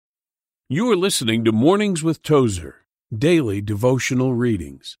You are listening to Mornings with Tozer, daily devotional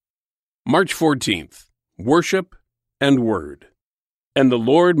readings. March 14th, Worship and Word. And the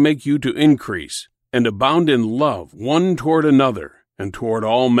Lord make you to increase and abound in love one toward another and toward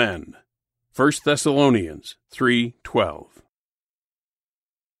all men. 1 Thessalonians 3:12.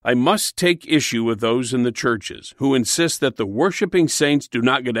 I must take issue with those in the churches who insist that the worshiping saints do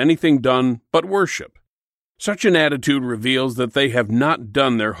not get anything done but worship. Such an attitude reveals that they have not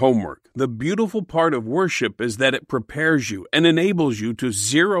done their homework. The beautiful part of worship is that it prepares you and enables you to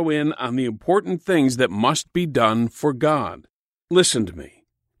zero in on the important things that must be done for God. Listen to me.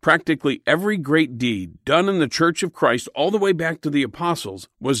 Practically every great deed done in the Church of Christ all the way back to the apostles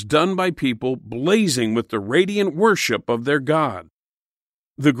was done by people blazing with the radiant worship of their God.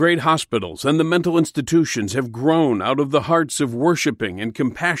 The great hospitals and the mental institutions have grown out of the hearts of worshiping and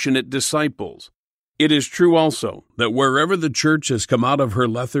compassionate disciples. It is true also that wherever the church has come out of her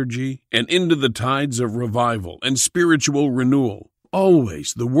lethargy and into the tides of revival and spiritual renewal,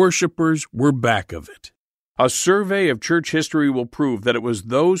 always the worshipers were back of it. A survey of church history will prove that it was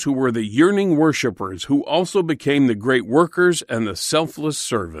those who were the yearning worshipers who also became the great workers and the selfless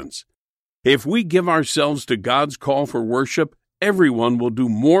servants. If we give ourselves to God's call for worship, everyone will do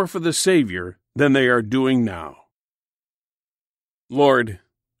more for the Savior than they are doing now. Lord,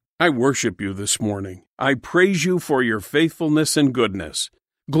 I worship you this morning. I praise you for your faithfulness and goodness.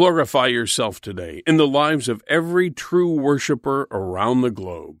 Glorify yourself today in the lives of every true worshiper around the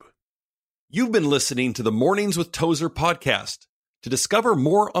globe. You've been listening to the Mornings with Tozer podcast. To discover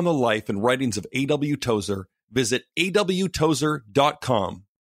more on the life and writings of A.W. Tozer, visit awtozer.com.